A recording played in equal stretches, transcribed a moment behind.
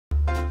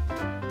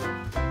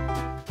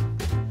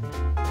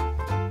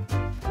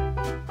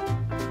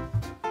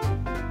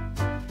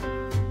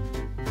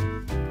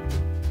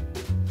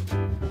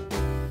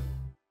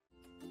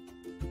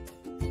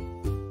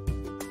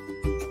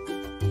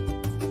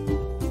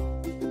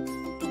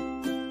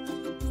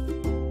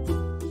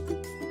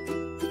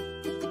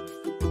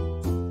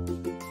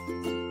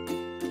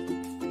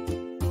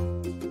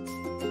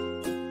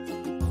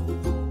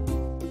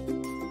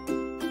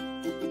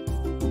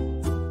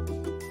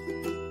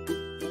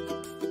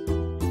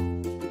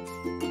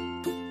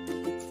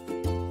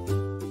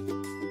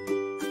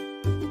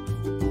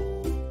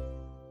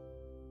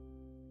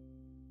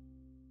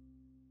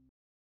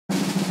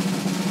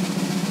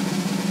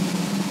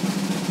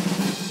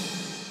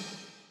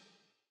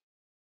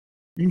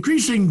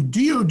Increasing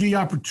DOD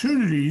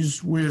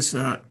opportunities with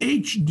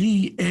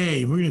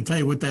HDA. We're going to tell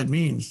you what that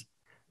means.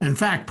 In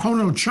fact,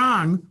 Pono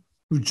Chong,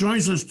 who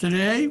joins us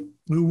today,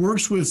 who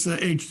works with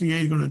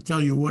HDA, is going to tell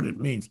you what it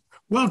means.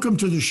 Welcome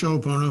to the show,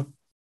 Pono.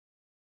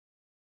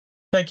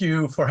 Thank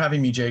you for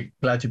having me, Jake.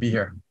 Glad to be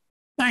here.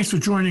 Thanks for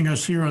joining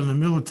us here on the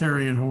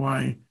military in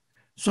Hawaii.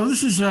 So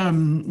this is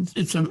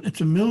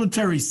it's a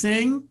military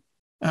thing.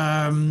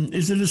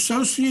 Is it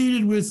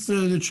associated with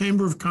the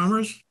Chamber of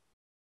Commerce?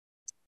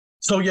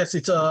 So yes,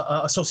 it's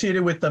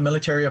associated with the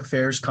Military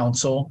Affairs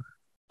Council.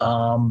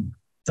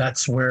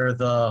 That's where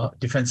the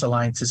Defense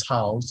Alliance is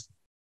housed.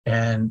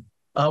 And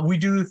we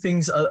do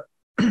things,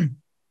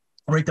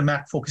 right, the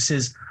MAC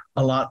focuses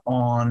a lot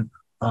on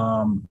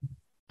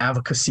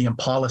advocacy and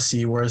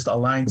policy, whereas the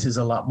Alliance is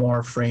a lot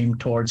more framed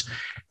towards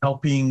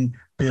helping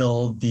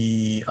build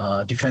the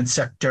defense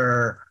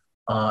sector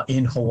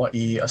in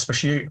Hawaii,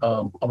 especially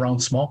around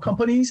small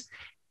companies,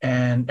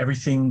 and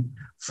everything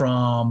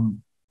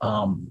from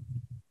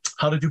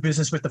how to do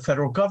business with the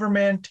federal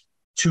government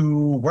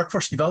to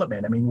workforce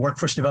development. I mean,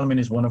 workforce development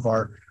is one of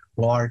our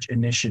large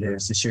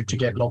initiatives this year to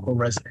get local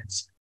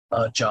residents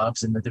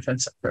jobs in the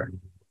defense sector.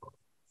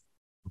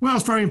 Well,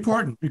 it's very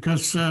important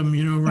because,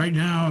 right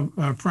now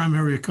our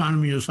primary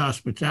economy is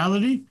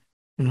hospitality,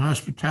 and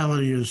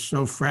hospitality is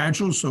so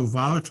fragile, so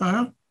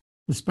volatile,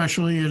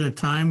 especially at a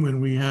time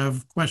when we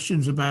have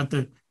questions about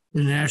the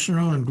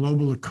national and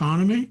global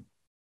economy.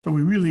 So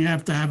we really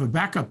have to have a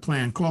backup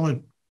plan, call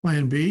it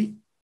Plan B,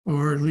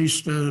 or at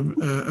least a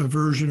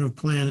version of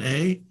Plan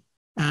A.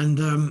 And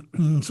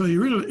so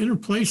you're in a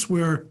place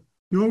where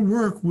your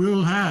work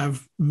will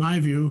have, in my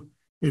view,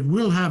 it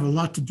will have a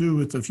lot to do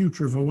with the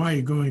future of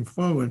Hawaii going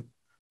forward,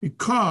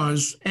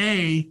 because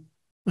A,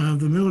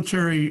 the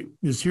military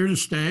is here to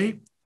stay,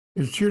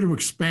 it's here to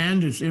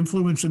expand its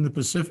influence in the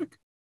Pacific,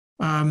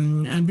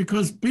 and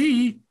because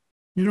B,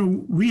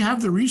 we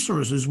have the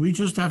resources. We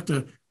just have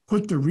to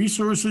put the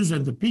resources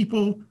and the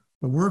people,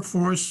 the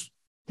workforce,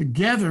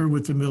 together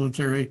with the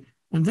military,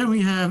 and then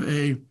we have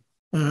a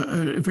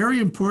very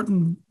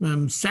important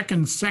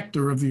second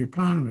sector of the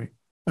economy,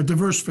 a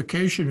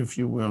diversification, if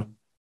you will.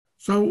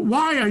 So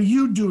why are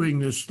you doing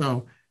this,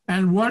 though?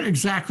 And what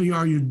exactly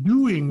are you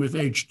doing with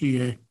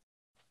HDA?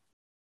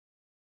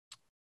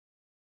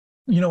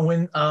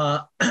 When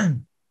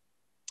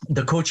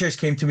the co-chairs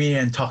came to me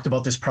and talked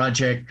about this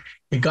project,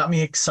 it got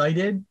me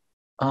excited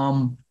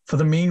for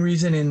the main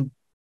reason in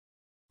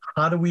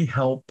how do we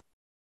help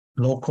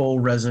local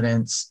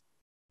residents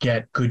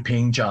get good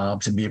paying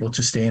jobs and be able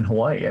to stay in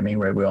Hawaii? I mean,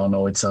 right, we all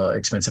know it's an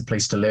expensive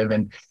place to live,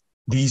 and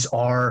these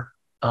are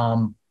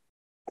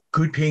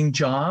good paying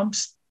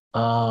jobs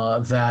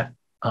that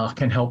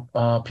can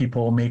help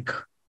people make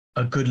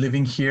a good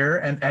living here.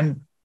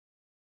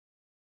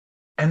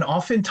 And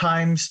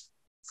oftentimes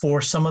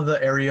for some of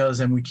the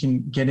areas, and we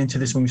can get into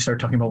this when we start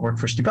talking about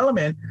workforce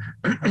development,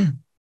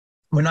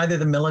 when either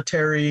the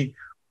military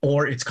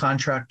or its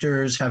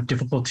contractors have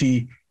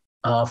difficulty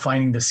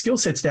finding the skill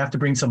sets, they have to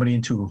bring somebody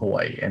into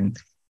Hawaii. And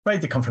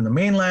right, they come from the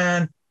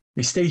mainland,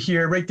 they stay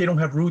here, right? They don't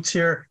have roots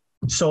here.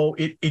 So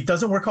it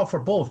doesn't work out for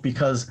both,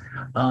 because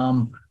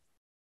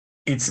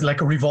it's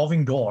like a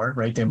revolving door,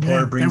 right? The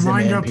employer brings them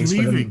in, pays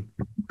for them.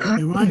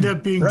 They wind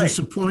up being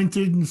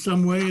disappointed in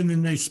some way, and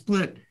then they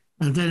split,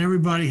 and then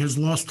everybody has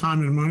lost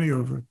time and money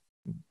over it.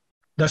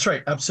 That's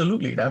right.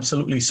 Absolutely.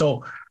 Absolutely.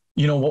 So,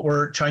 what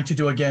we're trying to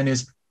do again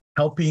is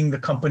helping the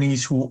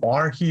companies who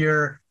are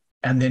here,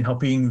 and then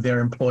helping their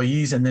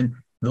employees, and then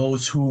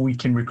those who we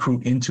can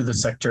recruit into the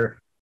sector,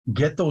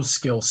 get those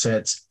skill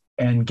sets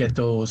and get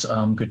those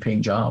good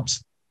paying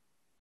jobs.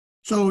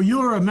 So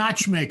you're a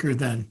matchmaker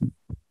then.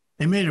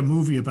 They made a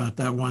movie about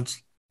that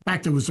once. In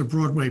fact, it was a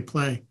Broadway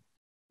play,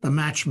 The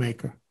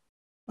Matchmaker.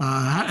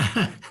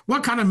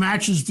 What kind of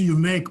matches do you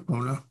make,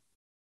 Pono?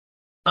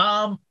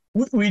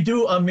 We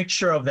do a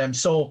mixture of them.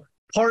 So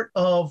part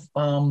of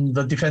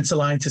the Defense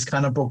Alliance is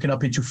kind of broken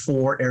up into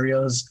 4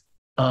 areas,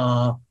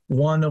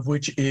 one of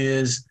which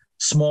is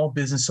small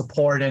business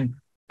support.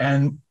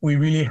 And we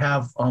really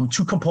have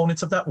 2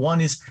 components of that.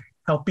 One is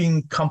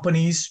helping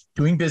companies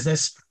doing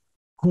business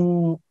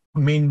who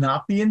may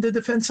not be in the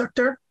defense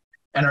sector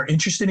and are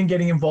interested in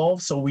getting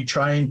involved. So we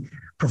try and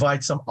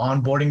provide some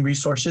onboarding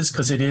resources,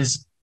 because it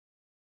is,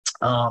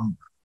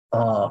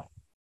 it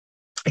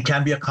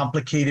can be a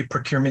complicated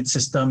procurement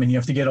system, and you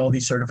have to get all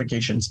these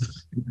certifications.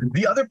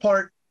 The other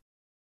part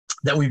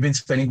that we've been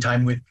spending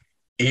time with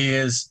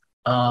is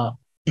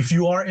if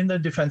you are in the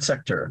defense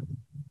sector,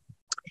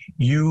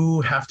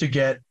 you have to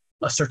get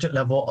a certain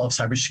level of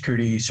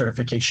cybersecurity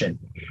certification.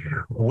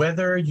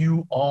 Whether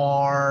you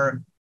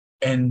are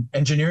an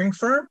engineering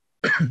firm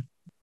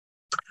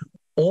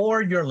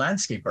or you're a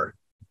landscaper,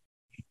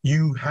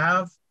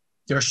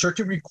 there are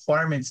certain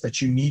requirements that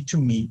you need to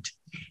meet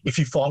if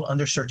you fall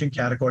under certain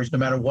categories, no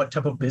matter what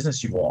type of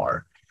business you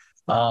are,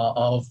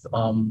 of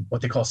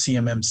what they call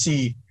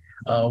CMMC,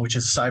 which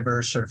is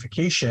cyber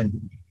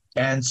certification.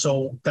 And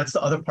so that's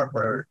the other part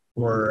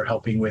we're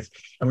helping with.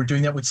 And we're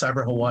doing that with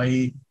Cyber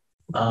Hawaii.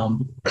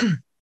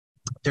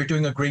 They're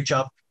doing a great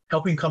job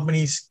helping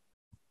companies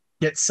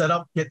get set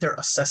up, get their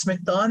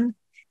assessment done,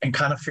 and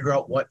kind of figure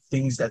out what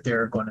things that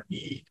they're going to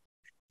need.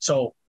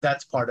 So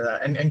that's part of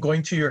that. And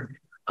going to your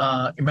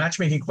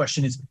matchmaking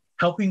question is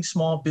helping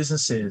small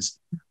businesses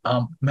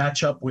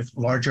match up with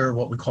larger,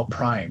 what we call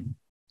prime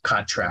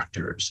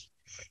contractors.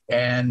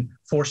 And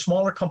for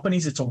smaller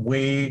companies, it's a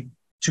way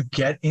to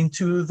get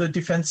into the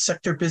defense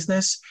sector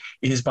business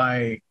is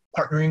by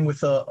partnering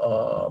with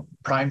a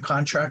prime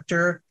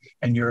contractor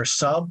and you're a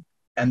sub.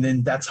 And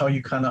then that's how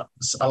you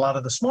a lot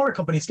of the smaller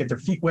companies get their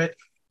feet wet,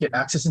 get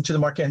access into the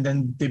market, and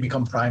then they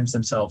become primes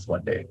themselves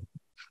one day.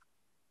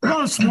 A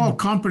lot of small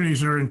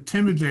companies are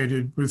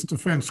intimidated with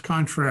defense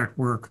contract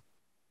work.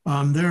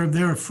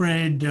 They're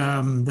afraid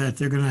that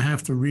they're going to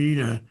have to read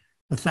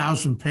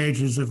 1,000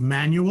 pages of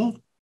manual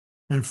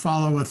and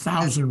follow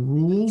 1,000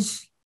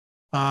 rules,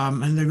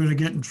 and they're going to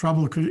get in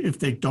trouble if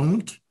they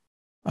don't.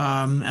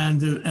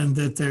 And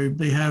that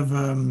they have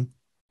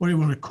what do you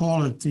want to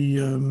call it? They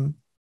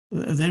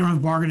don't have a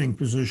bargaining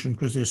position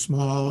because they're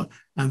small,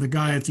 and the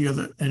guy at the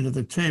other end of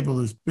the table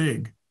is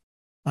big.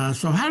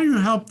 So how do you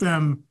help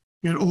them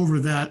get over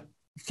that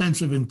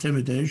sense of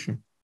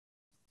intimidation?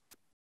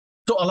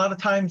 So a lot of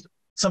times,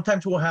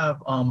 sometimes we'll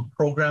have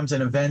programs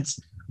and events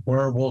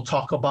where we'll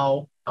talk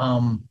about,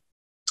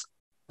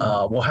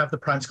 we'll have the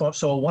primes come up.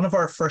 So one of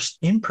our first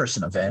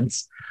in-person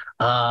events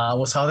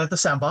was held at the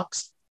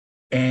Sandbox.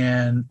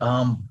 And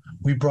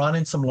we brought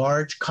in some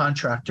large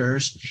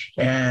contractors,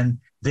 and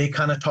they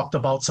kind of talked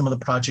about some of the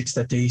projects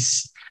that they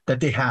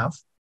have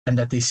and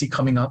that they see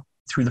coming up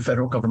through the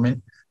federal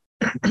government.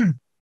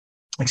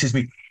 Excuse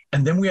me.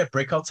 And then we had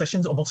breakout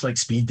sessions, almost like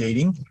speed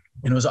dating.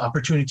 And it was an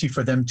opportunity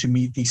for them to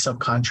meet these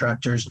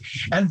subcontractors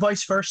and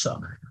vice versa.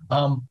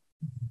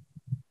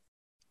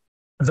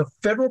 The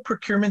federal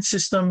procurement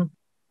system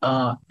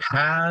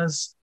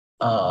has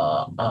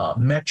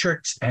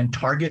metrics and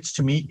targets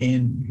to meet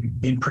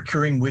in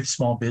procuring with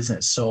small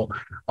business. So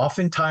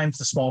oftentimes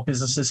the small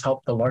businesses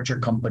help the larger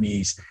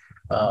companies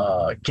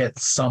get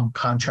some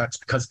contracts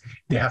because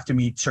they have to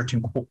meet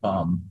certain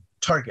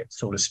targets,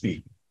 so to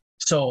speak.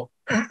 So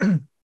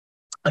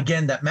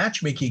again, that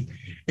matchmaking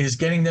is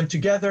getting them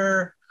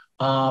together,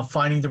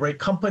 finding the right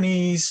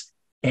companies,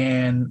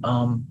 and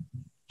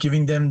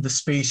giving them the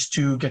space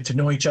to get to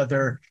know each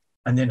other,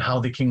 and then how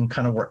they can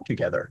kind of work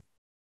together.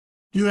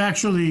 Do you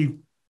actually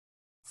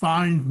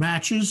find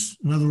matches?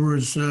 In other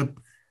words,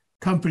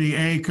 company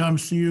A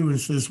comes to you and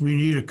says, we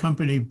need a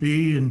company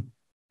B,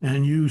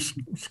 and you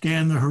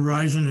scan the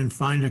horizon and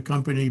find a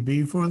company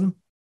B for them?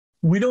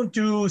 We don't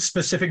do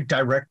specific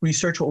direct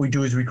research. What we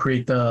do is we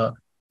create the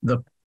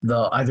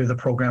either the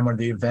program or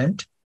the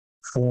event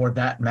for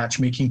that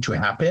matchmaking to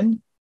happen.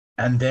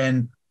 And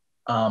then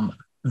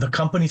the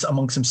companies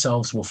amongst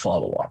themselves will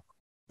follow up.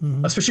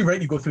 Mm-hmm. Especially,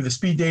 right, you go through the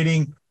speed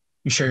dating,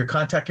 you share your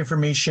contact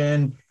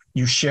information,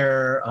 you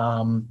share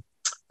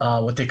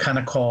what they kind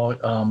of call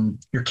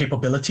your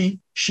capability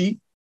sheet,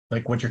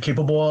 like what you're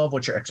capable of,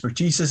 what your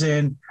expertise is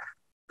in.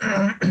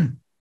 The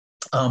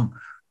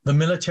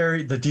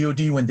military, the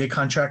DOD, when they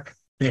contract,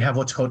 they have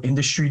what's called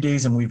industry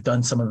days, and we've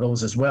done some of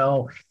those as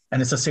well.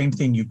 And it's the same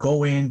thing. You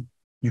go in,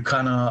 you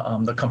kind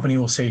of, the company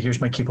will say,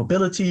 here's my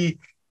capability,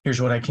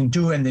 here's what I can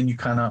do. And then you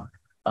kind of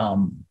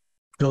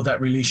build that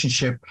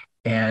relationship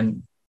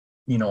and,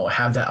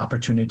 have that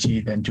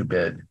opportunity then to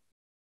bid.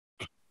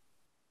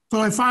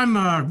 So if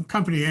I'm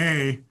company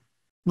A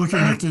looking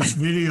at this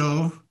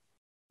video,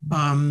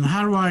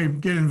 how do I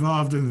get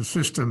involved in the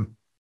system?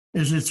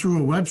 Is it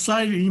through a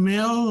website,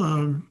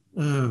 email?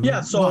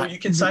 Yeah, so you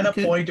can sign up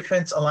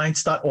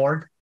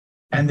hawaiidefensealliance.org,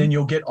 and then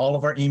you'll get all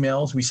of our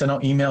emails. We send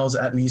out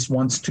emails at least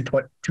once to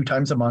two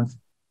times a month.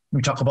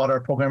 We talk about our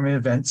programming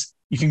events.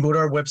 You can go to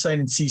our website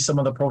and see some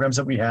of the programs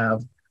that we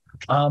have.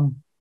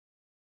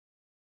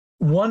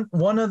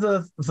 One of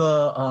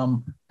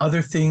the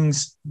other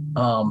things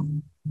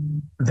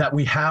that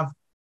we have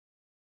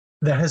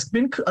that has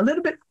been a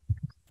little bit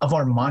of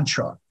our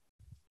mantra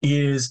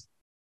is,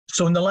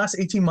 so in the last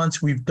 18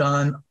 months, we've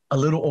done a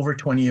little over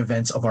 20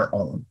 events of our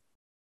own.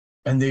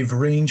 And they've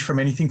ranged from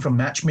anything from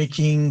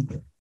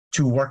matchmaking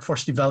to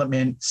workforce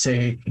development,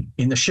 say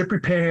in the ship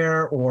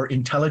repair or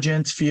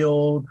intelligence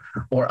field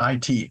or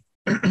IT.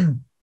 The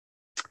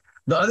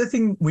other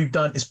thing we've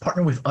done is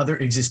partner with other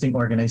existing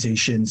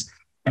organizations.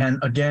 And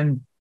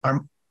again,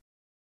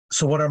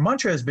 so what our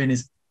mantra has been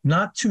is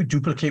not to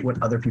duplicate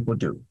what other people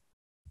do.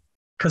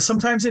 Because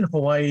sometimes in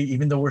Hawaii,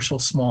 even though we're so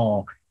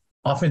small,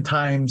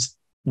 oftentimes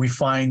we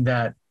find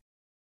that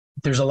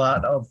there's a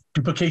lot of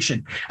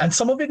duplication, and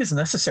some of it is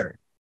necessary,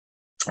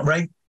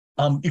 right?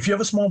 If you have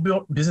a small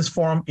business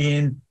forum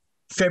in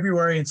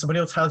February and somebody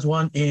else has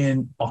one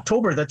in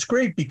October, that's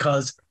great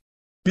because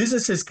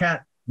businesses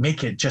can't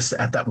make it just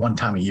at that one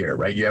time of year,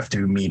 right? You have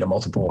to meet a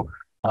multiple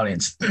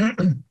audience.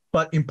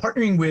 But in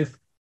partnering with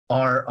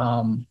our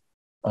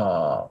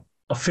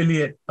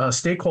affiliate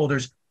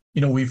stakeholders,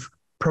 we've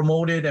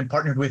promoted and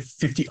partnered with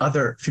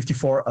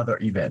 54 other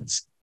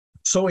events.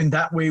 So in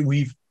that way,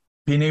 we've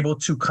been able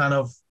to kind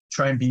of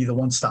try and be the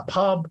one-stop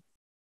hub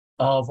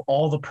of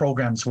all the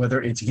programs,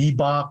 whether it's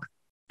VBOC,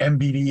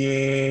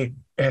 MBDA,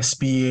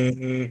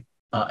 SBA,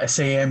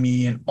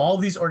 SAME, and all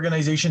these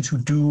organizations who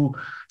do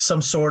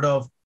some sort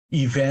of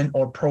event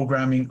or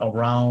programming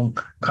around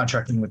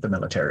contracting with the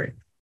military.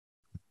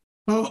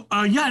 Well,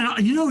 yeah,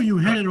 you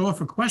headed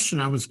off a question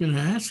I was going to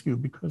ask you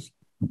because,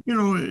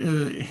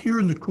 here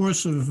in the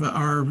course of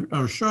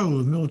our show,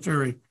 the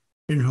military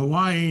in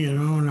Hawaii,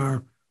 and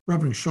our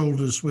rubbing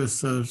shoulders with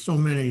so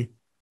many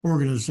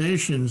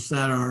organizations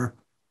that are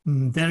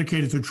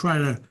dedicated to try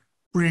to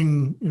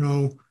bring,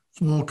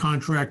 small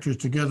contractors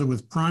together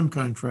with prime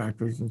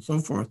contractors and so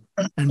forth,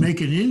 and make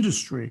an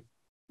industry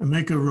and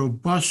make a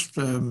robust,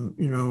 and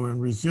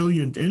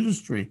resilient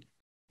industry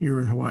here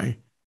in Hawaii.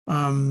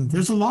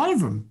 There's a lot of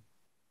them,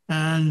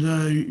 and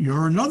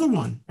you're another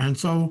one. And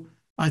so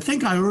I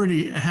think I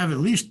already have at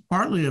least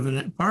partly of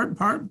part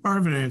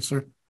of an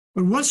answer.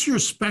 But what's your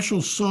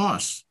special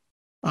sauce?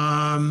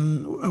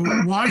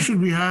 Why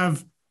should we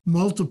have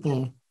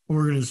multiple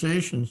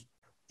organizations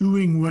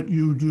doing what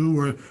you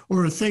do,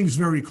 or things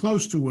very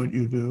close to what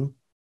you do?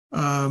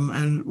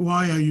 And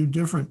why are you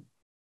different?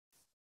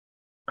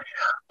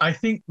 I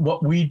think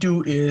what we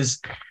do is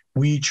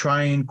we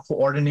try and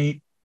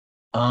coordinate,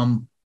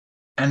 and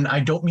I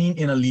don't mean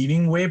in a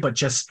leading way, but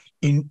just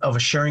in a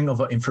sharing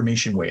of an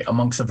information way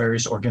amongst the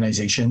various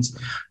organizations.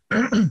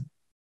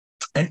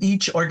 And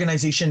each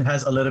organization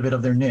has a little bit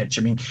of their niche.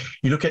 I mean,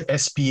 you look at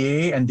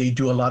SBA, and they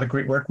do a lot of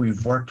great work.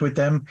 We've worked with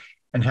them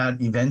and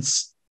had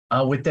events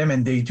with them,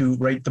 and they do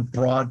the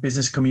broad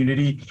business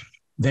community.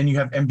 Then you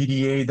have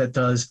MBDA that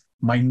does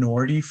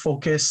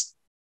minority-focused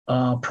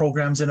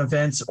programs and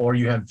events, or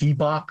you have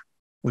VBOC,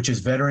 which is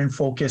veteran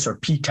focus, or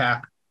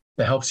PTAC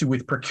that helps you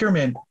with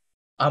procurement.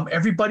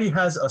 Everybody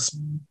has a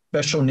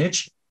special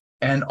niche,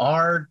 and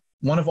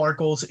one of our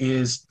goals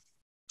is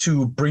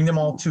to bring them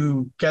all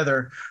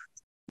together.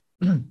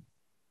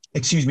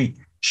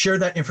 Share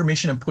that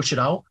information and push it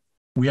out.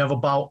 We have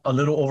about a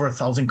little over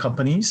 1,000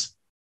 companies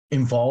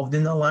involved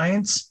in the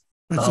alliance.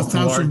 That's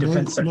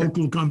 1,000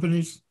 local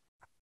companies.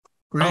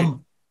 Great.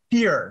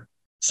 Here.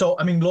 So,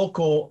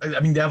 local, they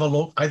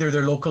have either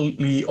they're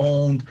locally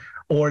owned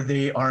or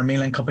they are a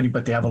mainland company,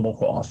 but they have a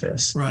local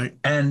office. Right.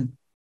 And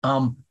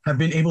have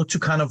been able to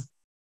kind of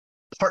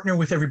partner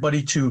with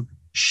everybody to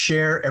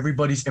share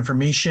everybody's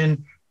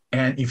information.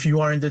 And if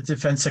you are in the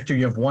defense sector,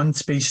 you have one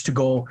space to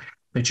go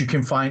that you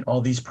can find all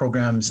these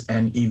programs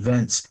and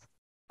events.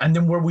 And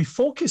then where we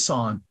focus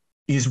on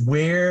is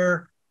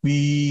where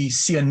we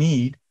see a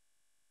need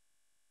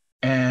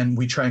and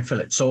we try and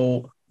fill it.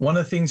 So one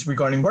of the things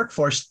regarding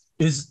workforce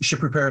is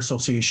Ship Repair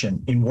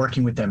Association in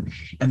working with them.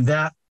 And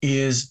that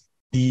is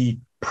the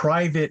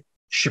private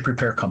ship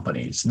repair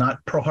companies,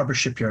 not Pearl Harbor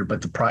Shipyard,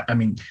 but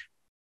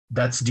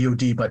that's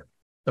DOD, but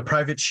the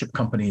private ship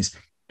companies,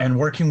 and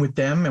working with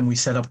them. And we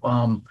set up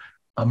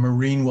a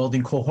marine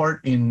welding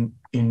cohort in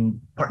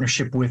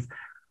partnership with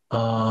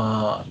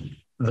the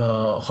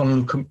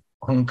Honolulu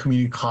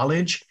Community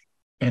College,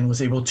 and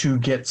was able to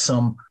get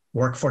some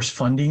workforce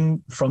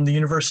funding from the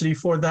university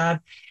for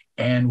that.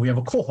 And we have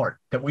a cohort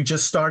that we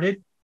just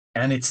started,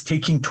 and it's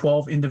taking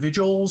 12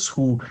 individuals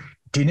who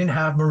didn't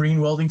have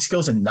marine welding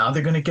skills, and now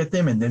they're going to get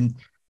them. And then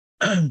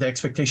the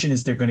expectation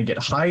is they're going to get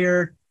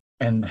hired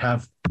and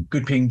have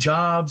good paying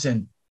jobs.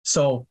 And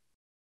so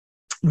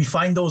we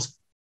find those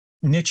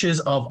niches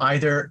of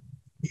either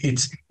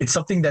it's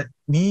something that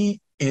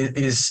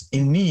is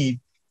in need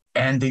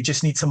and they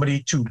just need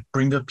somebody to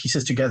bring the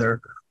pieces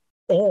together.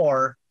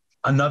 Or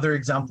another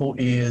example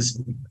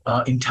is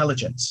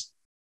intelligence.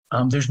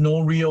 There's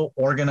no real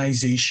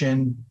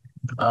organization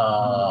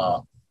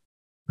that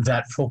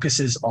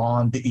focuses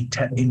on the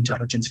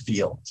intelligence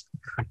field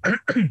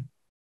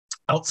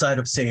outside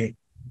of, say,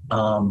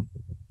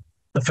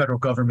 the federal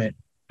government.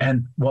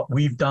 And what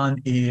we've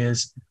done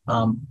is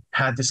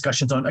had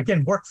discussions on,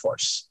 again,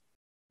 workforce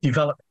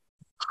development.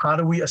 How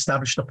do we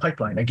establish the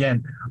pipeline?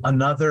 Again,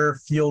 another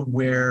field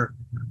where,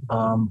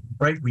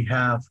 we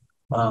have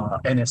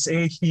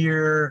NSA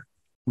here.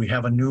 We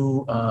have a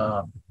new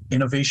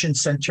innovation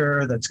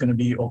center that's going to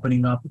be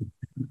opening up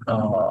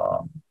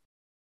or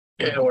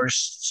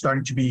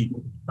starting to be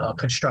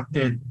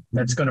constructed,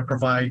 that's going to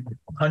provide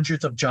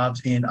hundreds of jobs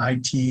in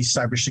IT,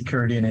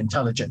 cybersecurity, and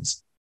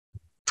intelligence.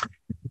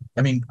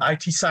 IT,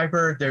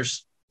 cyber,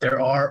 there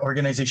are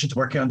organizations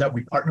working on that.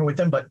 We partner with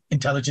them, but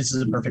intelligence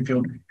is a perfect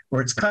field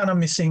where it's kind of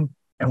missing.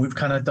 And we've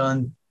kind of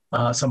done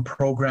some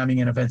programming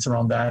and events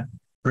around that,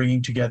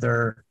 bringing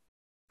together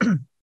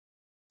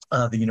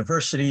the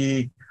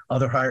university,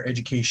 other higher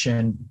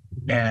education,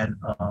 and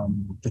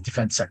the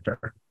defense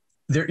sector.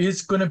 There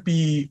is going to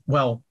be,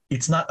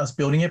 it's not us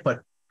building it,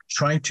 but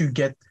trying to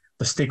get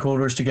the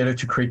stakeholders together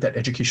to create that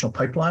educational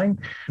pipeline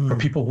for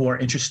people who are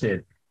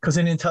interested. Because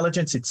in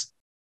intelligence, it's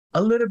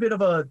a little bit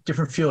of a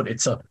different field.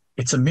 It's a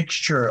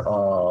mixture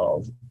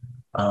of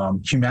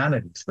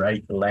humanities,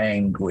 right?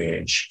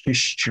 Language,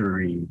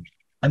 history,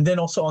 and then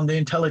also on the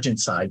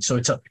intelligence side. So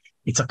it's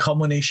a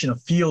combination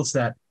of fields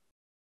that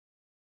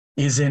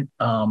isn't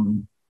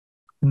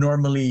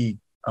normally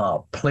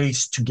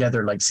placed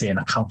together, like, say, an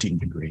accounting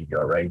degree,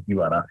 right? You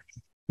wanna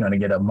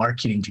get a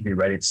marketing degree,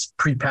 right? It's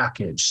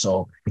prepackaged.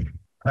 So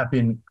I've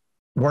been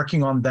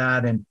working on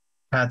that and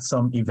had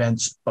some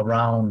events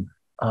around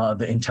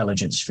the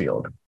intelligence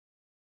field.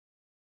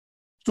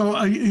 So,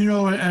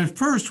 at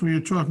first we were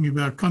talking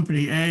about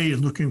company A is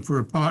looking for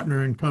a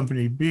partner in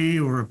company B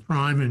or a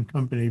prime in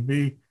company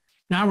B.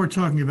 Now we're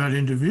talking about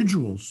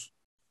individuals.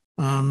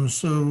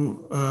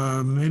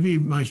 Maybe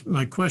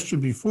my question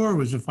before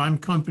was, if I'm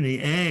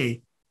company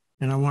A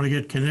and I want to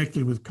get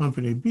connected with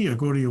company B, I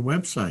go to your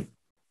website.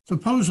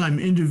 Suppose I'm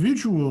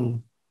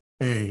individual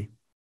A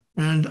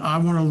and I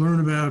want to learn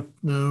about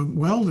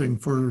welding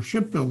for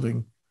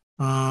shipbuilding.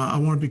 I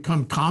want to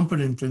become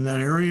competent in that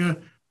area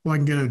so I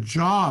can get a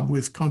job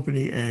with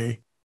company A.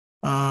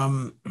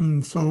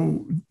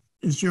 So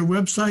is your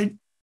website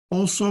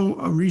also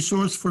a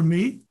resource for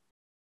me?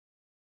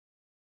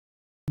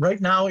 Right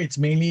now, it's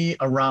mainly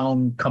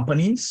around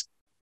companies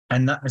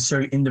and not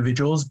necessarily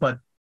individuals. But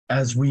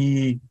as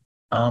we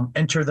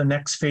enter the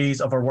next phase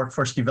of our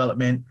workforce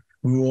development,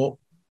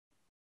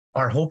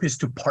 our hope is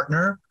to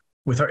partner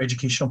with our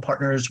educational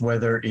partners,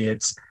 whether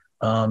it's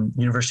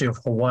University of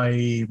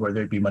Hawaii,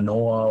 whether it be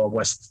Manoa,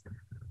 West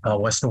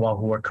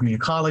Oahu, or community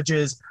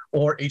colleges,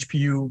 or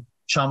HPU,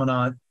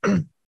 Chaminade.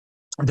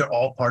 They're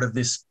all part of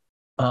this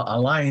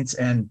alliance,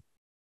 and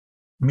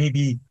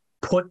maybe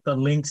put the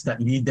links that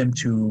lead them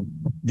to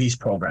these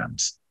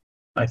programs.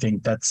 I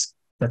think that's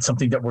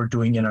something that we're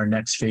doing in our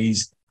next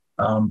phase.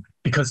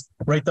 Because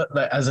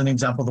as an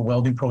example, the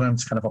welding program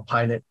is kind of a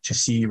pilot to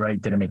see, right,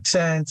 did it make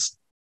sense?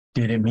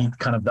 Did it meet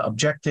kind of the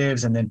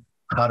objectives? And then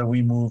how do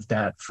we move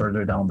that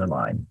further down the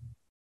line?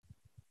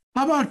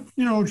 How about,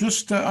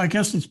 I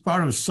guess it's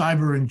part of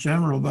cyber in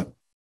general, but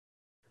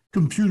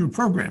computer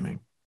programming,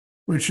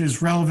 which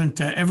is relevant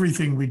to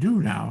everything we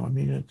do now. I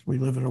mean, we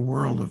live in a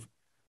world of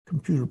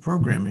computer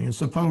programming. And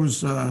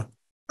suppose I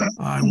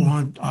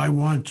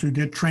want to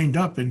get trained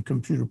up in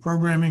computer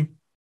programming,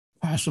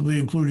 possibly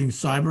including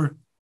cyber.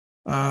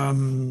 Where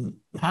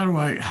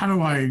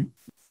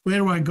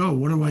do I go?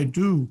 What do I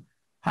do?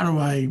 How do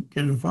I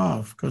get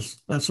involved?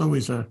 Because that's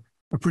always a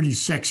pretty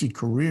sexy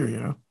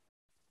career,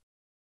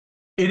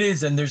 It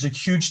is, and there's a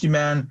huge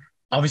demand,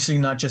 obviously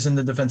not just in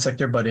the defense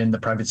sector, but in the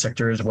private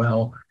sector as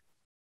well.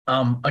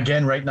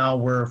 Again, right now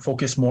we're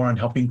focused more on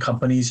helping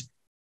companies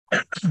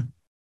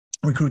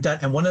recruit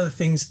that. And one of the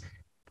things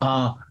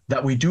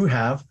that we do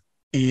have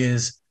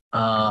is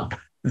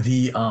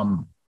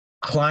the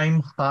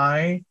Climb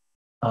High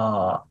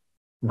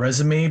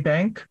resume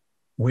bank,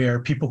 where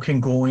people can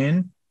go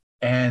in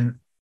and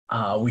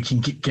we can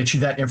get you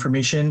that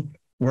information,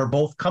 where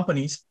both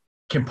companies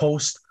can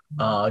post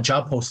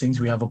job postings.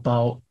 We have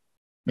about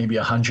maybe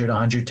 100,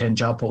 110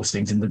 job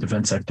postings in the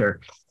defense sector.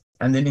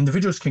 And then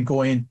individuals can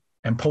go in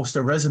and post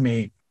their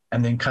resume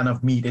and then kind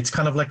of meet. It's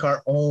kind of like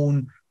our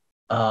own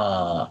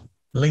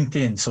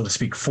LinkedIn, so to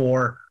speak,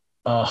 for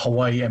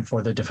Hawaii and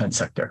for the defense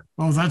sector.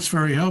 Oh, that's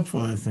very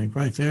helpful, I think,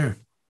 right there.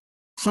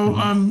 So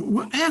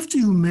after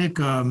you make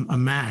a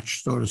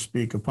match, so to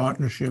speak, a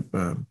partnership,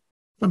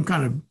 some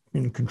kind of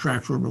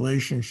contractual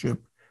relationship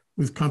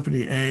with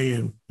company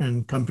A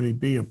and company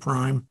B, a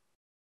prime,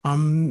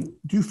 do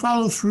you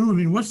follow through? I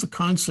mean, what's the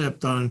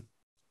concept on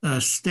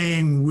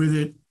staying with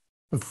it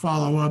to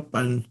follow up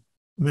and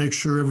make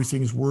sure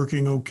everything's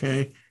working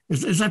okay?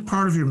 Is that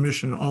part of your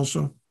mission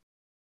also?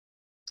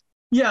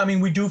 Yeah, I mean,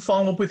 we do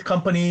follow up with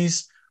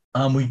companies.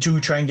 We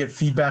do try and get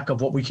feedback of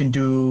what we can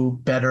do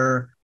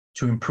better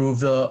to improve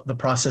the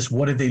process.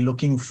 What are they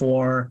looking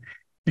for?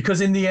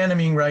 Because in the end, I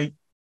mean, right,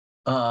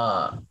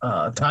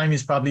 time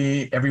is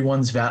probably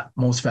everyone's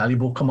most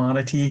valuable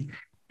commodity.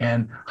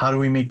 And how do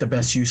we make the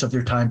best use of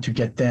their time to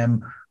get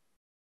them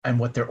and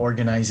what their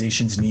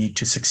organizations need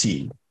to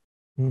succeed?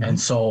 Mm-hmm. And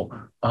so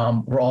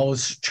we're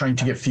always trying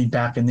to get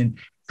feedback and then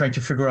trying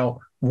to figure out,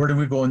 where do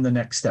we go in the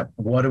next step?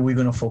 What are we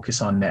going to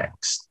focus on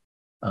next?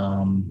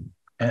 And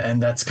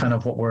that's kind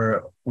of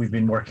what we've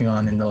been working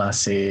on in the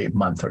last, say,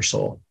 month or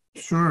so.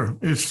 Sure.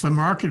 It's the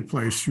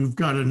marketplace. You've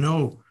got to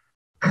know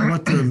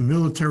what the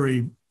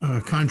military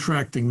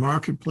contracting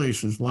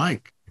marketplace is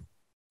like,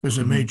 because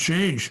it may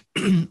change.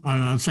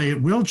 I'll say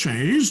it will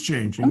change. It is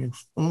changing.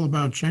 It's all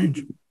about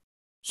change.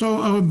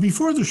 So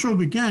before the show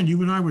began,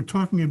 you and I were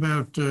talking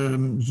about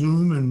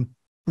Zoom and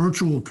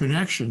virtual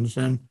connections,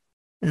 and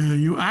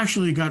you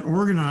actually got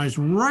organized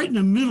right in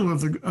the middle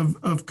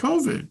of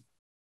COVID,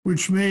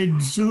 which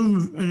made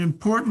Zoom an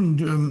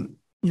important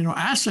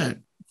asset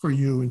for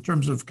you in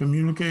terms of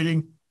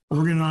communicating,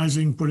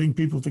 organizing, putting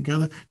people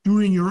together,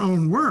 doing your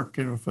own work,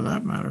 for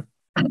that matter.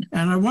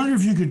 And I wonder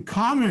if you could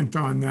comment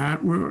on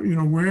that,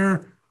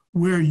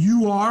 where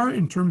you are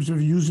in terms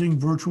of using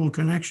virtual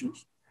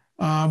connections,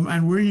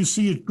 and where you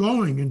see it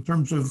going in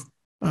terms of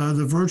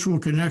the virtual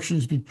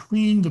connections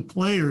between the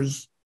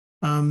players,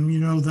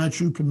 that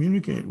you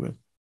communicate with.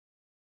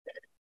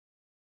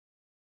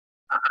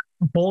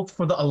 Both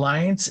for the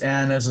alliance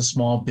and as a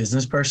small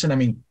business person, I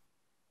mean,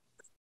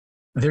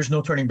 there's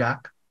no turning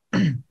back.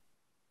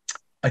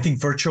 I think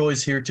virtual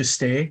is here to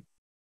stay.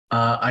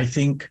 I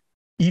think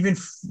even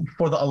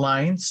for the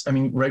alliance, I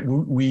mean, right,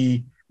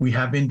 we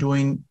have been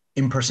doing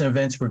in-person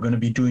events. We're going to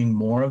be doing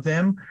more of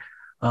them.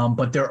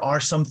 But there are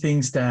some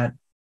things that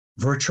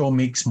virtual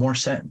makes more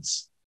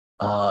sense.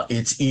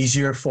 It's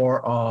easier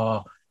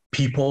for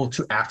people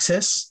to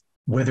access,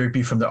 whether it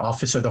be from their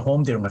office or their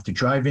home. They don't have to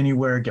drive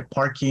anywhere, get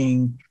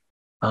parking.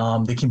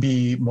 They can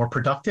be more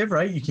productive,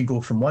 right? You can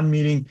go from one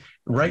meeting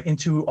right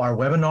into our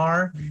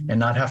webinar and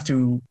not have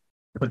to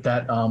put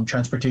that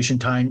transportation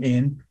time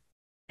in.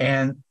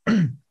 And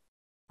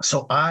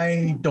so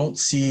I don't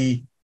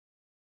see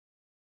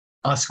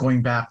us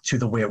going back to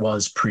the way it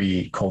was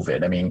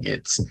pre-COVID. I mean,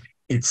 it's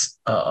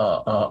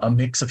a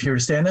mix of here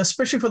to stay, and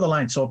especially for the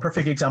line. So a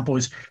perfect example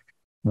is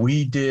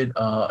we did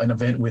an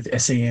event with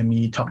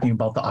SAME talking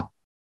about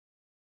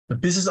the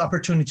business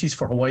opportunities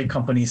for Hawaii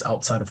companies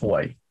outside of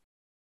Hawaii,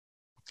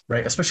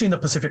 right? Especially in the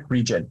Pacific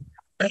region,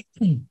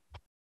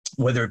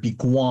 whether it be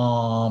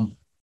Guam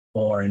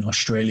or in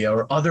Australia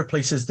or other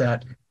places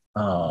that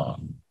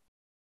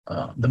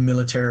the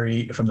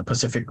military from the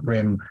Pacific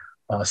Rim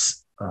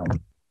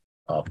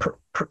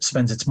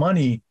spends its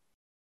money.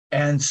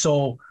 And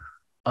so,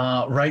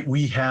 right,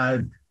 we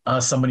had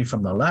somebody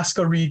from the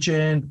Alaska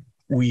region,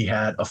 we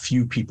had a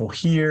few people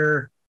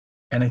here,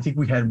 and I think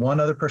we had one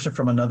other person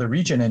from another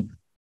region. And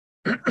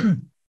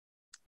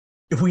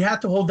if we had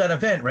to hold that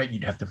event, right,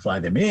 you'd have to fly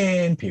them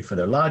in, pay for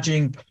their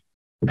lodging.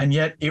 And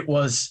yet it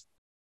was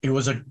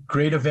a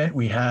great event.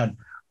 We had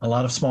a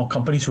lot of small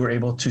companies who were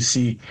able to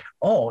see,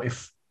 oh,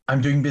 if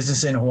I'm doing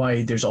business in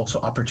Hawaii, there's also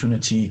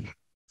opportunity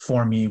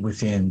for me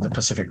within the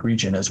Pacific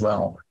region as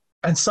well.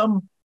 And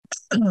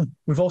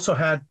we've also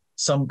had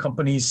some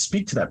companies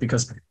speak to that,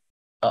 because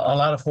a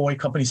lot of Hawaii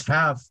companies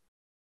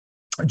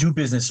do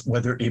business,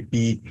 whether it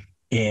be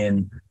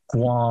in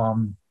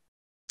Guam,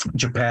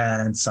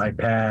 Japan,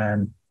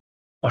 Saipan,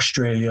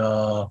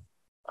 Australia,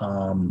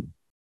 all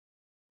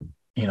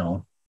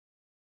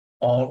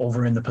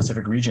over in the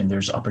Pacific region.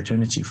 There's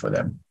opportunity for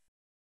them.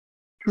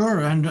 Sure,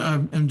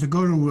 and to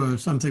go to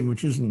something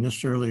which isn't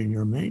necessarily in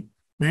your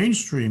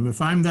mainstream,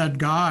 if I'm that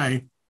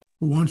guy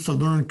who wants to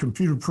learn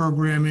computer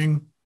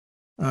programming,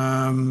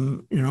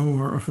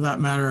 or for that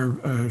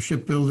matter,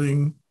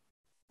 shipbuilding,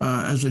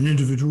 as an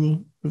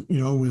individual,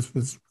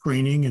 with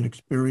training and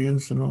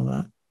experience and all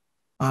that,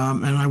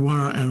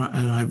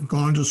 and I've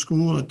gone to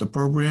school at the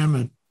program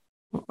at,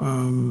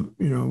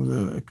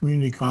 the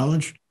community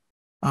college,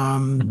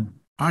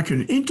 I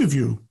can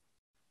interview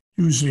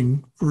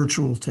using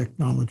virtual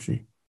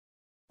technology.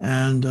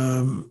 And,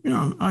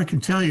 I can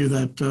tell you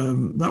that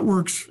that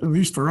works, at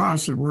least for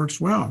us, it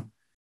works well.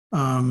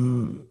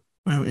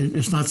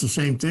 It's not the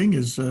same thing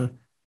as,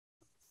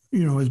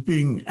 as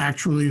being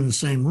actually in the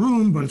same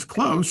room, but it's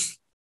close.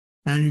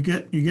 And you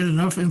get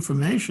enough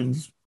information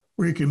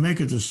where you can make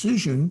a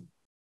decision.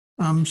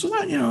 So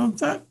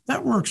that,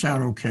 that works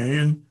out okay.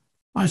 And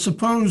I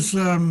suppose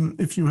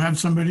if you have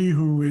somebody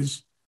who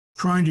is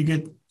trying to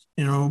get,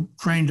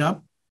 trained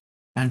up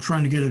and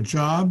trying to get a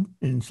job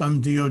in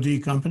some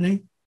DOD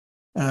company,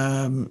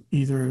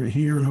 either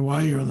here in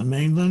Hawaii or on the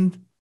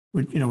mainland,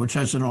 which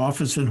has an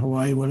office in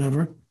Hawaii,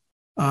 whatever.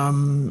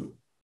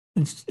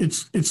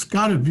 It's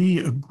got to be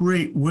a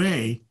great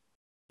way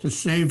to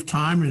save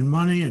time and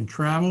money and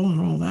travel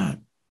and all that,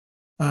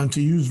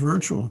 to use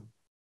virtual.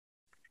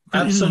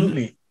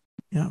 Absolutely.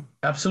 Yeah,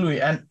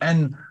 absolutely.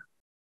 And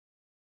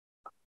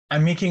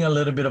I'm making a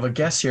little bit of a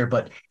guess here,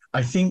 but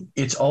I think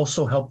it's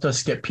also helped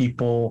us get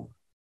people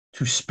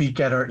to speak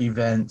at our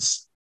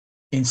events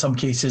in some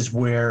cases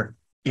where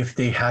if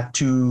they had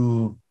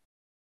to,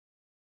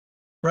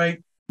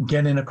 right,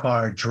 get in a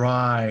car,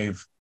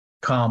 drive,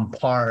 come,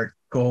 park,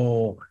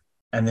 go,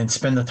 and then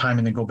spend the time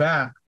and then go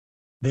back,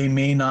 they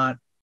may not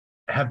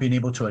have been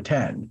able to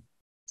attend.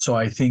 So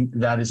I think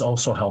that is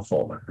also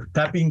helpful.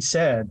 That being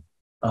said,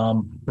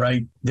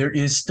 right, there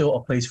is still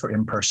a place for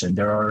in-person.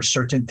 There are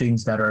certain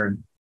things that are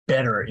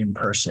better in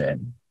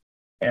person.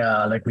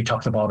 Like we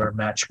talked about our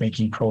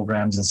matchmaking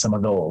programs and some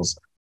of those.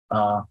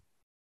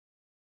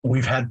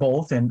 We've had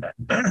both, and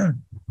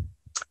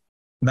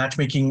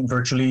matchmaking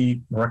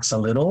virtually works a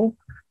little,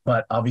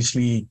 but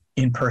obviously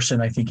in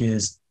person, I think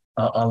is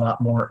a lot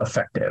more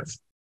effective.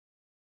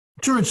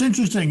 Sure, it's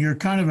interesting. You're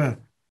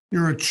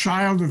you're a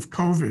child of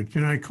COVID.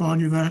 Can I call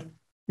you that?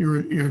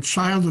 You're a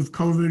child of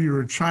COVID.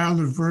 You're a child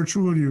of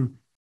virtual. You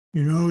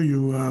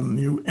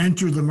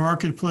enter the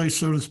marketplace,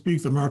 so to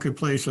speak, the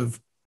marketplace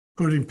of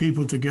putting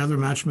people together,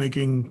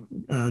 matchmaking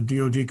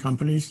DOD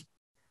companies.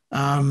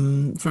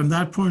 From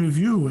that point of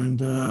view,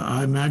 and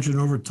I imagine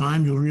over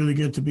time you'll really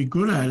get to be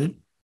good at it,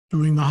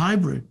 doing the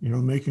hybrid,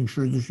 making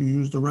sure that you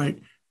use the right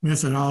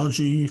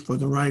methodology for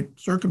the right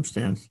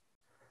circumstance.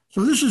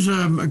 So this is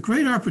a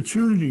great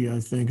opportunity, I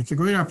think. It's a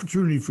great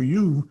opportunity for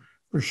you,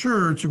 for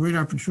sure. It's a great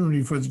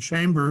opportunity for the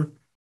Chamber,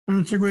 and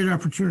it's a great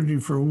opportunity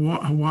for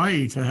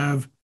Hawaii to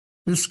have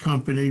this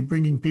company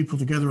bringing people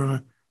together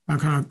on a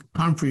kind of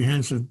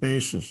comprehensive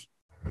basis.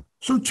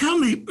 So tell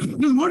me,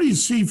 what do you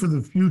see for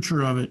the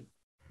future of it?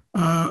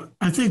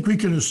 I think we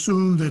can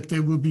assume that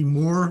there will be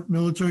more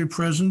military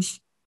presence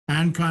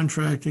and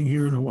contracting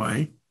here in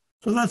Hawaii.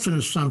 So that's an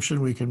assumption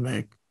we can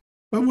make.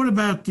 But what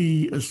about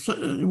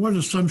what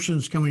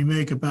assumptions can we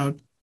make about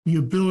the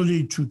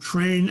ability to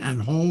train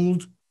and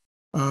hold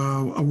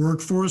a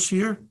workforce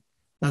here?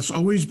 That's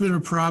always been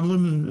a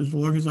problem as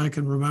long as I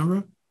can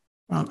remember.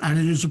 And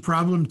it is a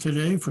problem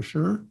today for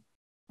sure.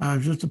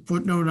 Just a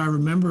footnote, I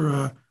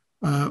remember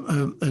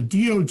a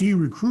DOD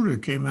recruiter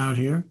came out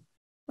here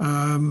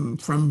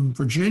from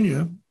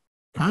Virginia,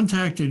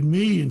 contacted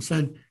me and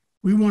said,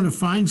 we want to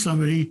find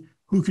somebody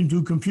who can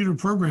do computer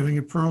programming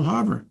at Pearl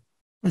Harbor.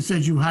 I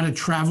said, you had to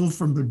travel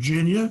from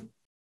Virginia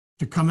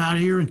to come out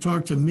here and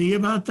talk to me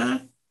about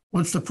that?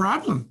 What's the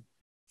problem?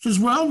 He says,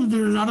 well,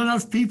 there are not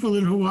enough people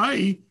in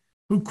Hawaii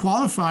who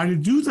qualify to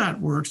do that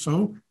work.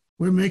 So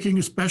we're making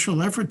a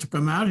special effort to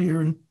come out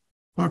here and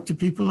talk to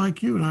people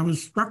like you. And I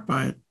was struck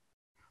by it.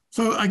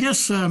 So I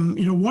guess, I'm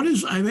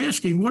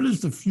asking, what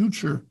is the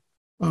future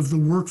of the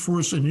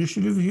workforce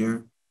initiative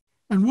here?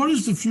 And what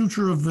is the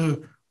future of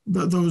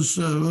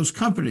those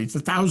companies, the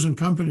 1,000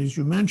 companies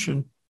you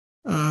mentioned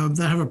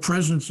that have a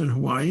presence in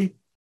Hawaii,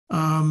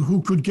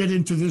 who could get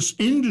into this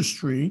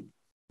industry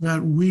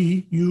that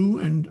we, you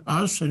and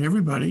us and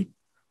everybody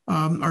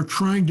are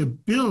trying to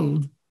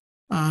build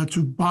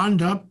to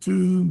bond up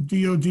to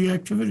DOD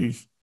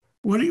activities?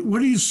 What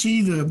do you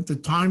see the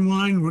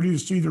timeline? What do you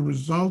see the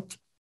result?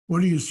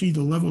 What do you see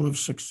the level of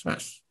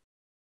success?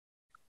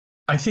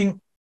 I think,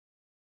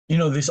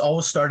 this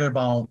always started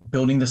about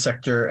building the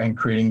sector and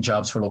creating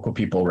jobs for local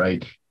people,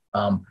 right?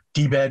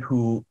 DBED,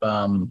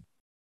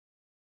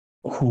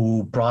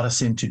 who brought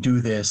us in to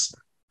do this,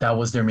 that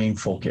was their main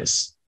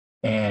focus.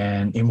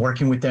 And in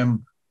working with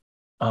them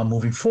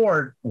moving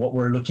forward, what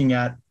we're looking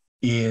at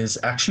is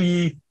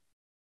actually,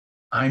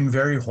 I'm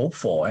very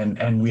hopeful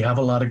and we have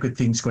a lot of good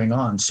things going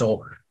on.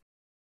 So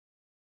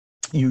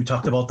you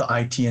talked about the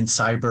IT and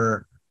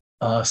cyber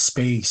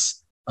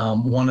space.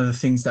 One of the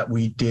things that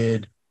we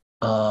did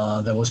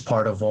that was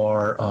part of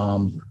our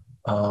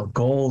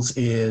goals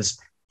is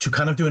to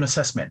kind of do an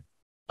assessment,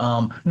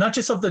 not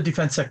just of the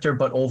defense sector,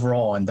 but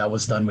overall. And that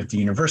was done with the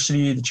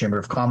university, the Chamber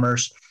of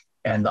Commerce,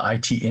 and the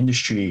IT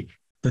industry.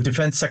 The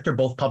defense sector,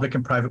 both public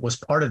and private, was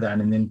part of that.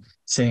 And then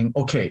saying,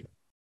 okay,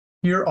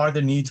 here are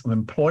the needs of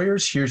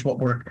employers. Here's what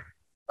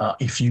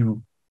if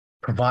you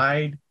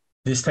provide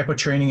this type of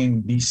training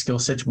and these skill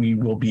sets, we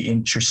will be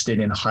interested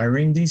in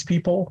hiring these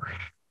people.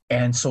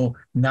 And so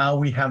now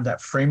we have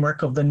that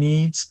framework of the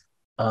needs.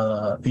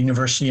 The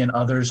university and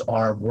others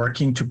are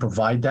working to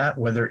provide that,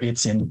 whether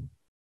it's in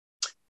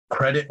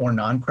credit or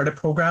non-credit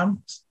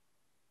programs.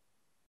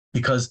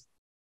 Because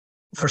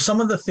for some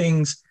of the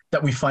things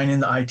that we find in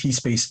the IT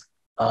space,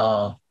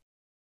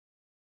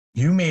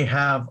 you may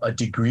have a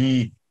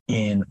degree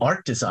in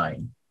art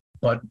design,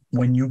 but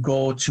when you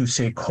go to,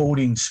 say,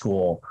 coding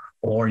school,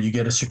 or you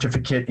get a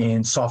certificate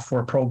in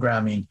software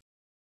programming,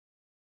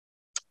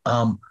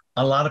 a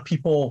lot of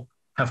people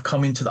have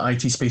come into the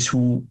IT space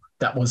who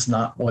that was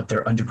not what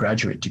their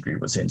undergraduate degree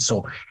was in.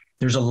 So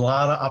there's a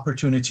lot of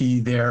opportunity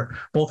there,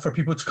 both for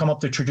people to come up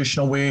the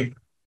traditional way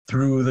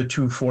through the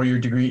 2-4-year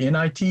degree in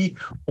IT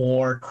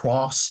or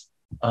cross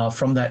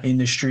from that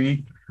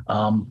industry.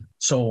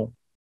 So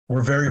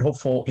we're very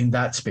hopeful in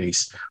that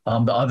space.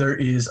 The other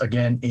is,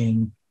 again,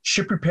 in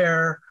ship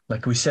repair.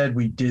 Like we said,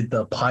 we did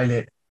the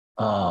pilot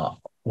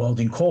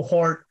welding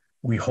cohort.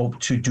 We hope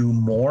to do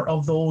more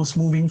of those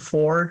moving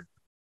forward.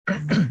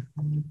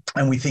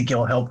 And we think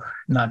it'll help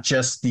not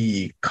just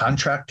the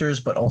contractors,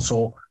 but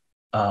also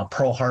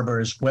Pearl Harbor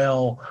as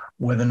well,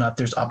 whether or not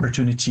there's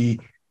opportunity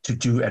to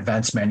do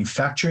advanced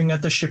manufacturing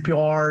at the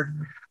shipyard,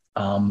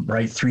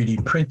 right?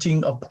 3D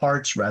printing of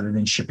parts rather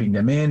than shipping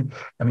them in.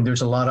 I mean,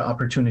 there's a lot of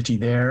opportunity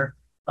there.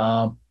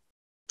 And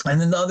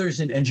then the others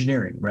in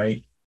engineering,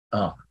 right?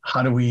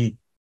 How do we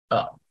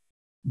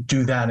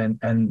do that?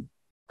 And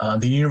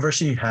the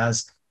university had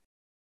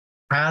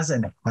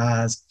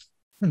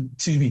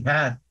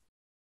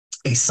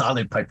a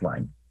solid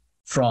pipeline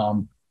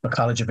from the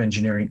College of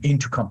Engineering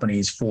into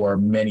companies for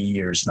many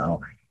years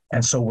now.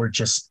 And so we're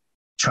just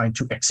trying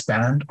to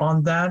expand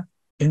on that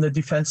in the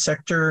defense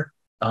sector.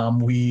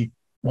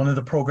 One of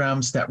the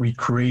programs that we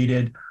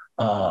created,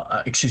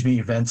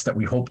 events that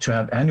we hope to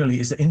have annually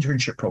is the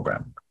internship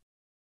program.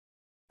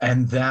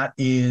 And that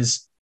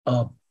is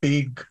a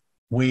big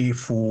way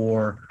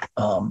for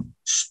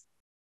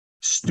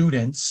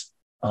students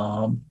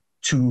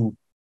to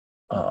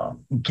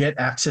get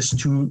access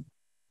to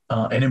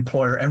an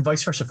employer, and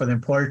vice versa, for the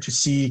employer to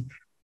see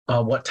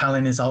what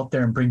talent is out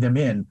there and bring them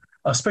in.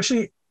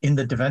 Especially in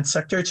the defense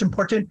sector, it's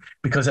important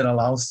because it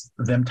allows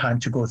them time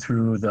to go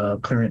through the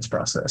clearance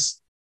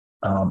process.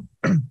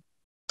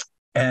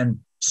 And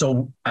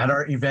so at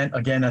our event,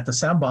 again, at the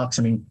Sandbox,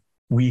 I mean,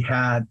 we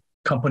had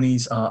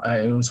companies,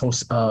 it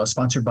was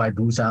sponsored by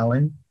Booz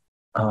Allen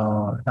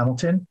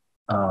Hamilton.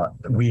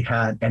 We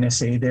had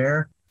NSA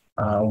there.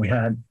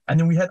 And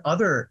then we had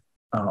other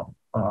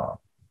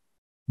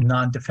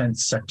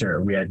non-defense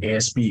sector. We had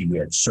ASB, we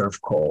had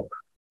Servco,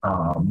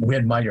 we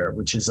had MITRE,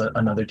 which is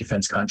another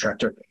defense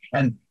contractor.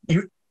 And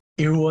it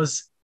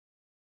was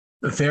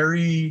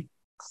very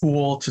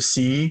cool to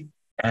see.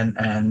 And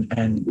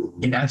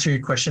in answering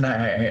your question,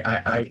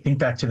 I think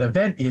back to the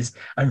event is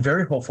I'm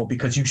very hopeful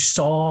because you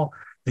saw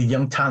the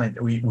young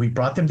talent. We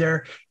brought them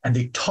there and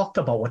they talked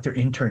about what their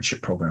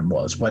internship program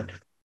was, what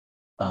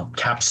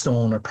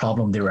capstone or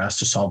problem they were asked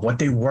to solve, what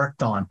they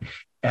worked on.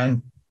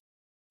 And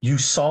you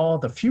saw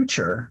the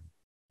future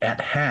at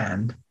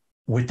hand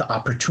with the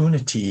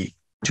opportunity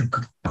to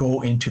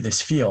go into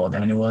this field.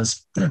 And it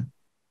was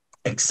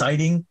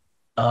exciting.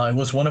 It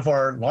was one of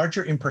our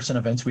larger in-person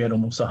events. We had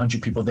almost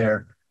 100 people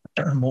there,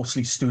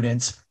 mostly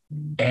students.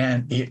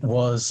 And it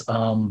was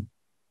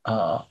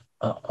a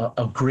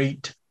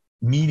great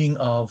meeting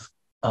of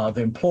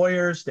the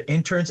employers, the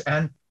interns,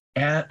 and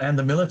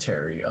the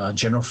military.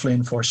 General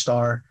Flynn,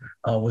 4-star,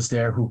 was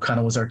there, who kind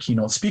of was our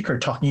keynote speaker,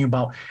 talking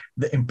about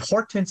the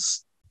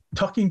importance,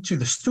 talking to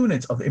the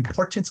students of the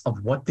importance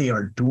of what they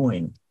are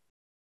doing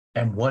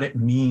and what it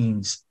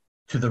means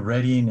to the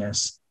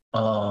readiness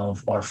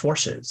of our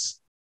forces,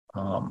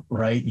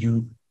 right?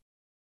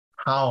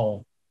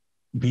 How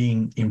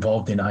being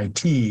involved in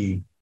IT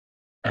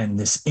and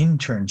this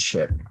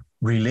internship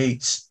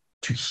relates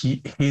to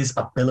his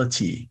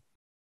ability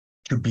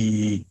to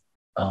be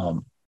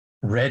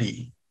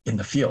ready in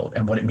the field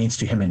and what it means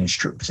to him and his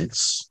troops.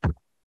 It's,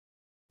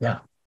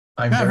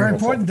 very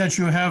important that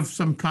you have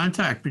some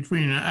contact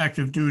between an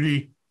active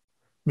duty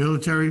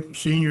military,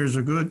 seniors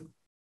are good,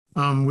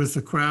 with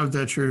the crowd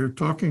that you're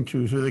talking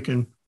to, so they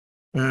can,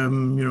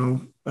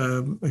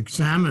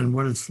 examine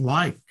what it's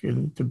like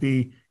and to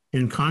be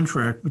in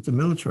contract with the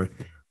military.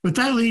 But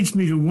that leads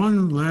me to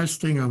one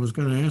last thing I was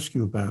going to ask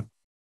you about.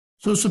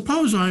 So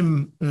suppose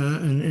I'm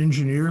an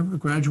engineer, a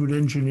graduate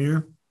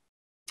engineer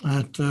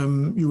at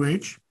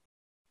UH,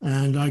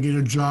 and I get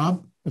a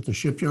job at the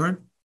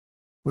shipyard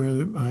where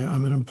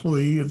I'm an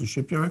employee of the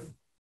shipyard.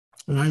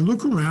 And I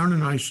look around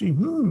and I see,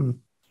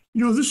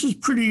 this is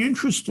pretty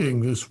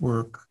interesting, this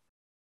work.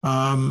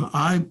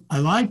 I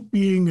like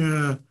being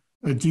a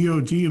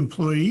DOD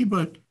employee,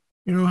 but,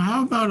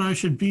 how about I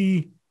should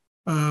be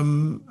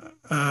an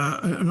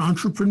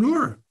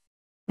entrepreneur?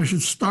 I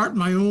should start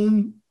my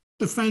own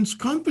defense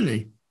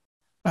company.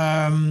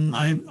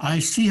 I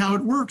see how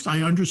it works.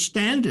 I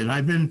understand it.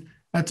 I've been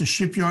at the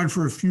shipyard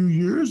for a few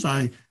years.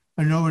 I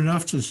know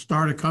enough to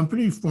start a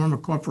company, form a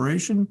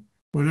corporation,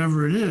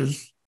 whatever it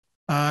is.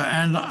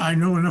 And I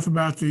know enough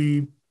about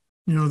the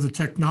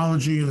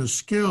technology and the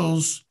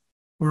skills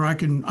where I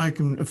can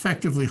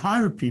effectively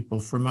hire people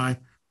for my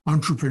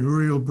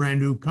entrepreneurial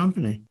brand new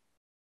company.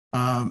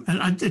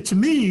 To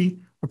me,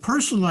 a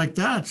person like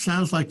that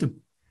sounds like the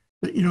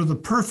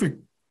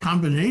perfect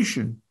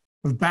combination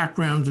of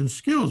backgrounds and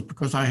skills,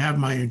 because I have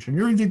my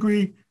engineering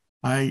degree.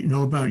 I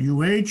know about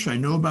UH. I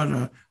know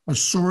about a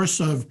source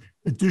of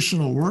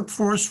additional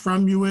workforce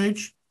from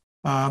UH.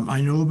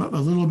 I know a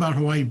little about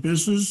Hawaii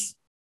business,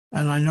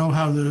 and I know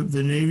how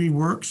the Navy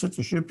works at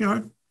the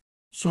shipyard.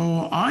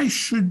 So I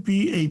should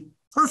be a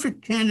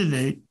perfect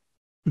candidate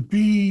to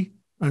be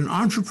an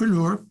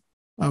entrepreneur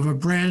of a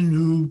brand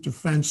new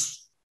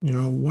defense,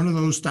 one of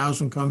those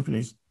 1,000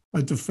 companies,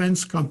 a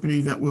defense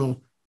company that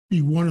will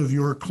be one of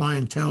your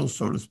clientele,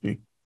 so to speak.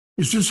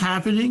 Is this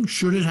happening?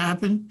 Should it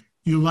happen?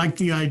 Do you like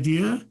the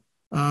idea?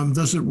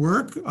 Does it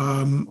work?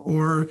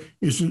 Or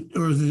is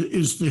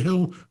the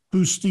hill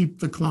too steep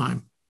to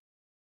climb?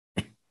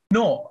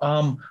 No,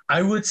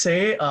 I would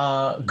say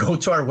go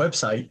to our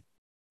website,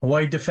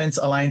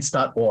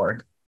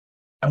 HawaiiDefenseAlliance.org.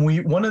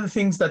 And one of the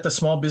things that the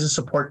Small Business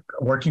Support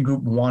Working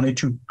Group wanted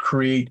to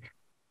create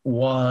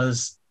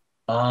was,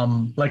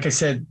 like I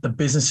said, the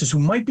businesses who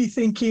might be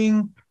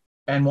thinking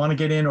and want to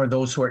get in, or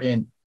those who are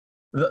in.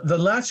 The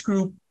last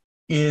group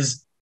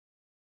is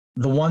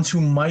the ones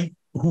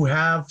who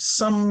have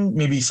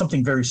maybe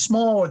something very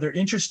small, or they're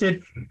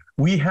interested.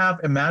 We have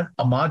a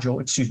module,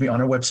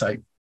 on our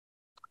website,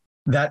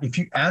 that if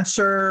you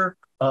answer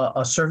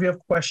a survey of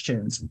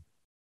questions,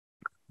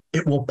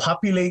 it will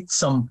populate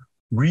some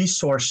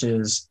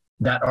resources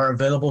that are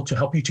available to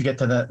help you to get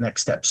to that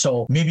next step.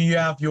 So maybe you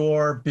have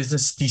your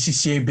business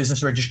DCCA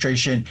business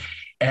registration,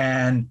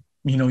 and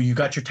you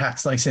got your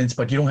tax license,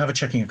 but you don't have a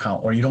checking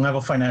account, or you don't have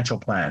a financial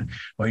plan,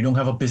 or you don't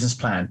have a business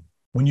plan.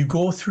 When you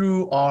go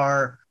through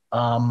our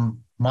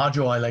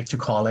module, I like to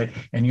call it,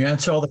 and you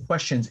answer all the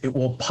questions, it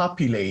will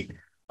populate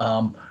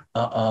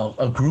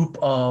a group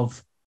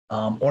of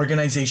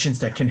organizations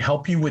that can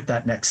help you with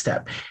that next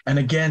step. And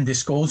again,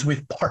 this goes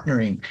with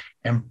partnering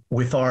and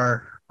with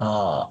our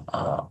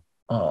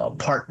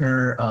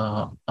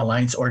partner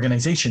alliance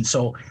organization.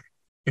 So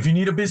if you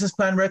need a business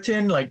plan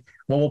written, like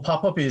what will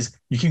pop up is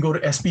you can go to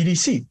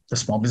SBDC, the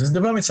Small Business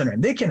Development Center,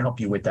 and they can help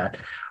you with that.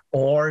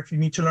 Or if you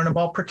need to learn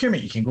about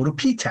procurement, you can go to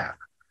PTAC.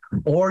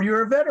 Or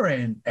you're a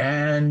veteran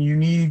and you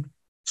need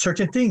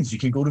certain things, you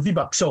can go to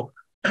VBUC. So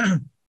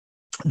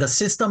the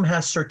system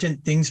has certain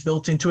things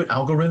built into it,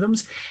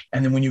 algorithms.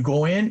 And then when you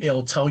go in,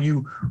 it'll tell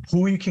you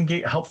who you can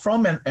get help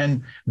from.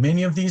 And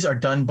many of these are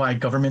done by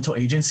governmental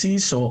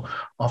agencies. So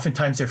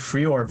oftentimes they're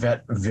free or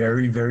at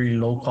very, very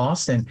low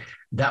cost. And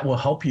that will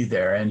help you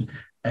there. And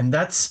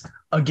that's,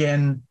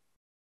 again,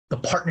 the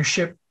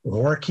partnership,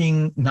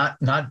 working,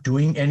 not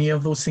doing any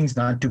of those things,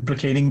 not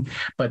duplicating,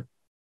 but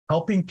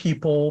helping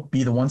people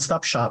be the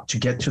one-stop shop to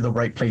get to the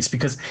right place.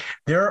 Because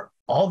there are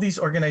all these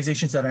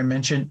organizations that I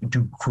mentioned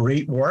do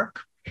great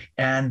work.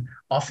 And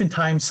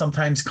oftentimes,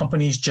 sometimes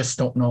companies just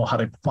don't know how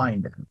to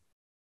find them.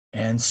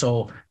 And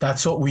so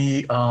that's what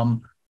we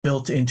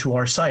built into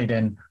our site.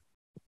 And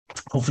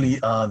hopefully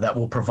that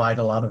will provide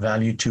a lot of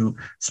value to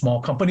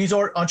small companies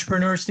or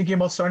entrepreneurs thinking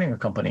about starting a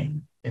company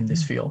in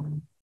this field.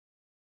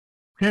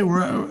 Okay,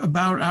 we're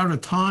about out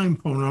of time,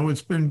 Pono.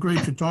 It's been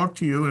great to talk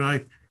to you. And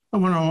I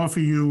want to offer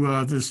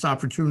you this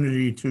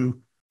opportunity to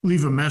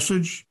leave a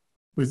message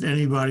with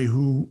anybody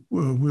who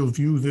will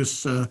view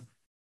this,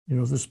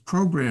 this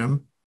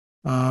program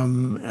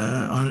on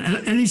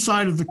any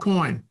side of the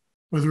coin,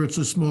 whether it's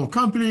a small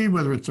company,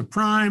 whether it's a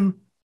prime,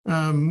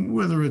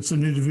 whether it's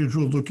an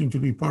individual looking to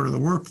be part of the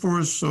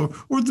workforce, or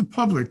the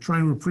public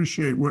trying to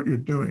appreciate what you're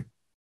doing.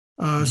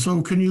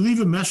 So can you leave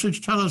a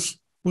message? Tell us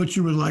what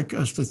you would like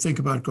us to think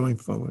about going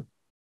forward.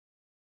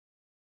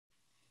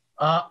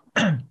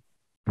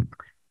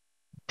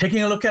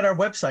 Taking a look at our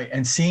website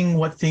and seeing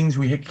what things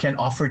we can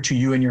offer to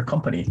you and your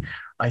company.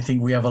 I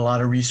think we have a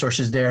lot of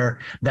resources there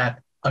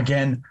that,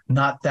 again,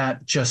 not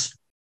that just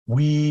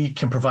we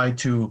can provide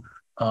to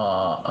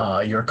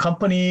your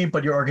company,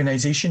 but your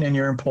organization and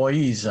your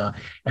employees.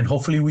 And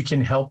hopefully we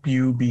can help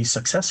you be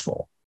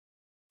successful.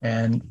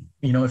 And,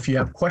 if you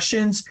have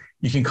questions,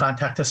 you can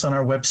contact us on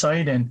our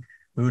website, and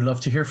we would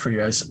love to hear from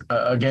you. As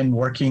again,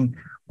 working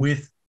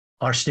with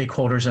our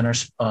stakeholders and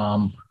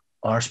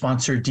our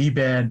sponsor,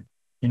 DBED,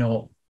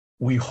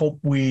 we hope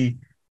we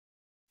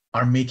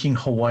are making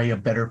Hawaii a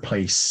better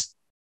place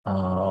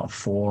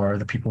for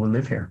the people who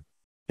live here.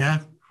 Yeah,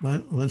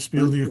 let's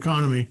build the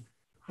economy.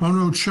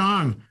 Pono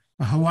Chong,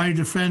 Hawaii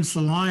Defense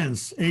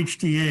Alliance,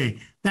 HDA.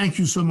 Thank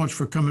you so much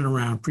for coming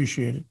around.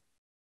 Appreciate it.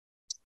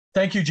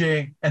 Thank you,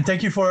 Jay. And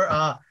thank you for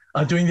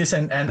doing this,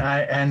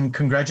 and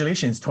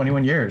congratulations,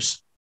 21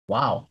 years.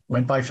 Wow,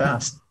 went by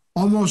fast.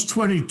 Almost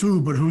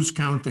 22, but who's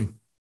counting?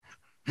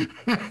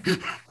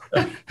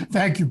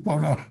 Thank you,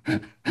 Pono.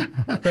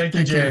 Thank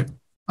you, Jay.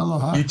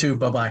 Aloha. You too.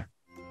 Bye-bye.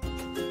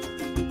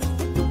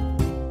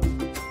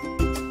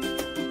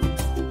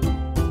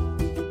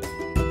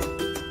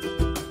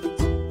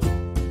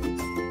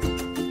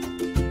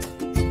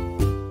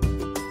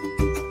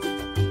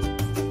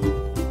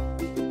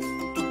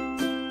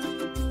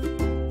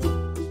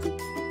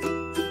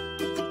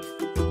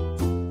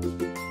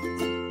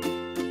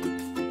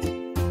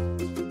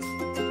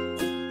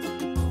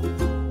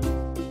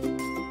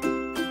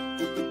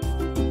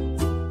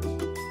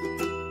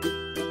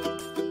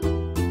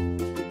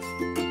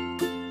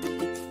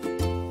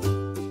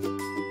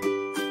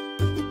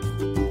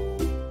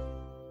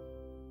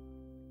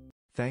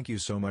 Thank you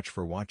so much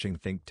for watching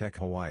ThinkTech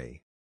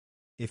Hawaii.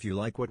 If you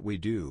like what we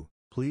do,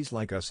 please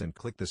like us and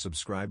click the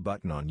subscribe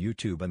button on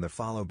YouTube and the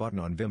follow button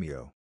on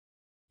Vimeo.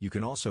 You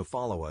can also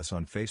follow us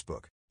on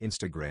Facebook,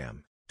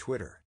 Instagram,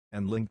 Twitter,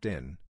 and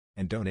LinkedIn,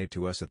 and donate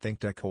to us at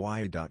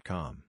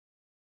thinktechhawaii.com.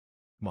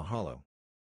 Mahalo.